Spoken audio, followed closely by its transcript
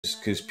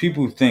because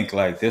people think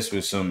like this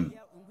was some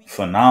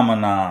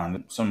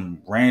phenomenon,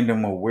 some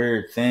random or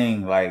weird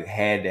thing like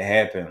had to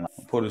happen.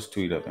 I'll pull this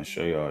tweet up and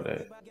show y'all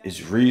that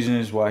it's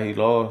reasons why he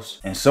lost,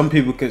 and some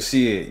people could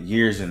see it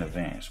years in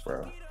advance,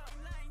 bro.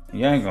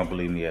 Y'all ain't gonna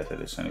believe me after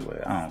this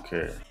anyway. I don't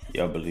care.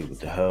 Y'all believe what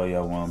the hell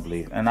y'all want to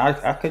believe, and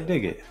I could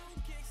dig it.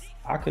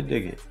 I could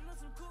dig it.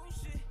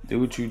 Do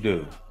what you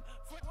do.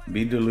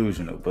 Be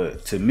delusional,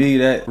 but to me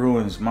that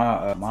ruins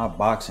my my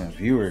boxing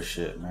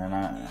viewership,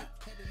 man.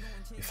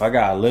 If I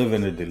gotta live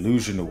in a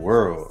delusional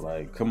world,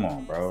 like, come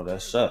on, bro,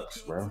 that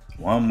sucks, bro.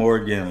 One more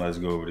again, let's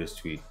go over this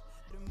tweet.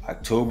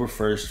 October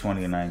 1st,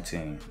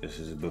 2019. This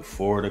is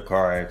before the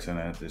car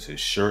accident. This is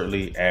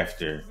shortly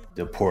after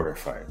the Porter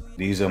fight.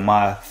 These are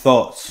my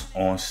thoughts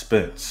on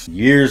Spence.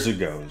 Years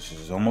ago, this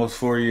is almost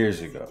 4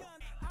 years ago.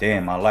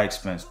 Damn, I like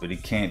Spence, but he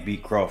can't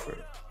beat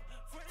Crawford.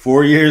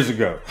 4 years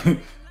ago.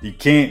 He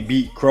can't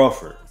beat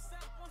Crawford.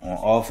 On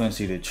offense,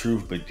 he's the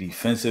truth, but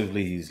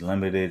defensively, he's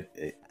limited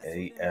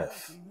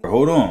AF.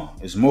 Hold on,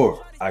 it's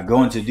more. I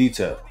go into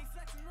detail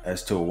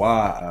as to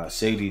why I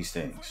say these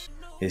things.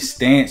 His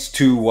stance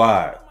too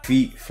wide,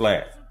 feet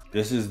flat.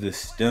 This is the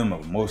stem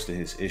of most of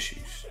his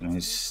issues. When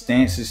his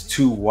stance is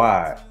too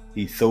wide,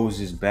 he throws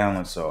his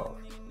balance off.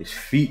 His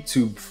feet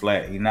too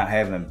flat, he's not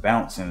having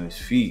bounce in his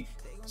feet,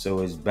 so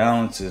his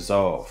balance is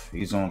off.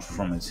 He's on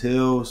from his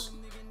heels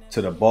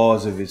to the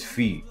balls of his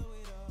feet.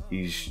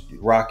 He's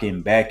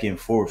rocking back and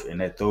forth, and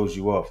that throws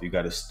you off. You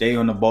got to stay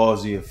on the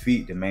balls of your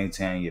feet to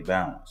maintain your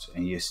balance,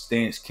 and your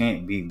stance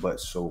can't be but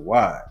so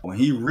wide. When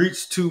he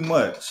reaches too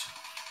much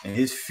and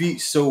his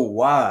feet so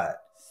wide,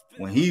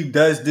 when he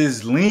does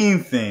this lean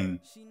thing,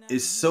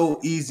 it's so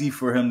easy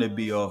for him to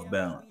be off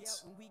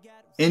balance.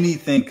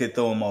 Anything could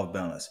throw him off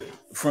balance.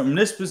 From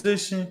this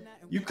position,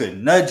 you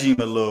could nudge him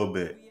a little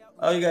bit.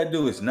 All you got to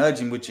do is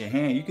nudge him with your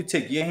hand. You could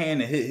take your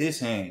hand and hit his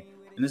hand,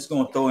 and it's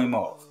going to throw him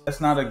off. That's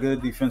not a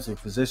good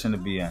defensive position to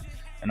be in.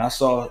 And I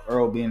saw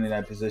Errol being in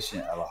that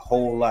position a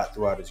whole lot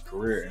throughout his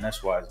career, and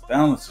that's why his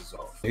balance is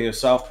off. He's a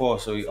southpaw,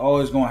 so he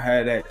always going to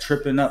have that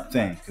tripping up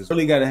thing, because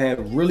really got to have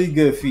really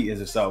good feet as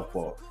a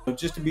southpaw. But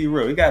just to be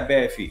real, he got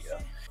bad feet, yo.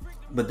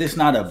 But this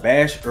not a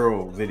bash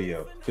Errol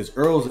video, because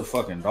Errol's a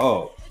fucking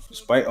dog.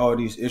 Despite all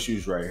these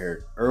issues right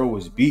here, Errol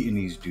was beating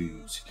these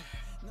dudes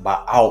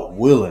by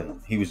outwilling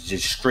them. He was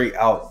just straight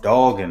out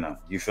dogging them.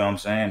 You feel what I'm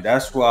saying?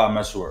 That's why I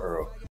mess with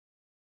Errol.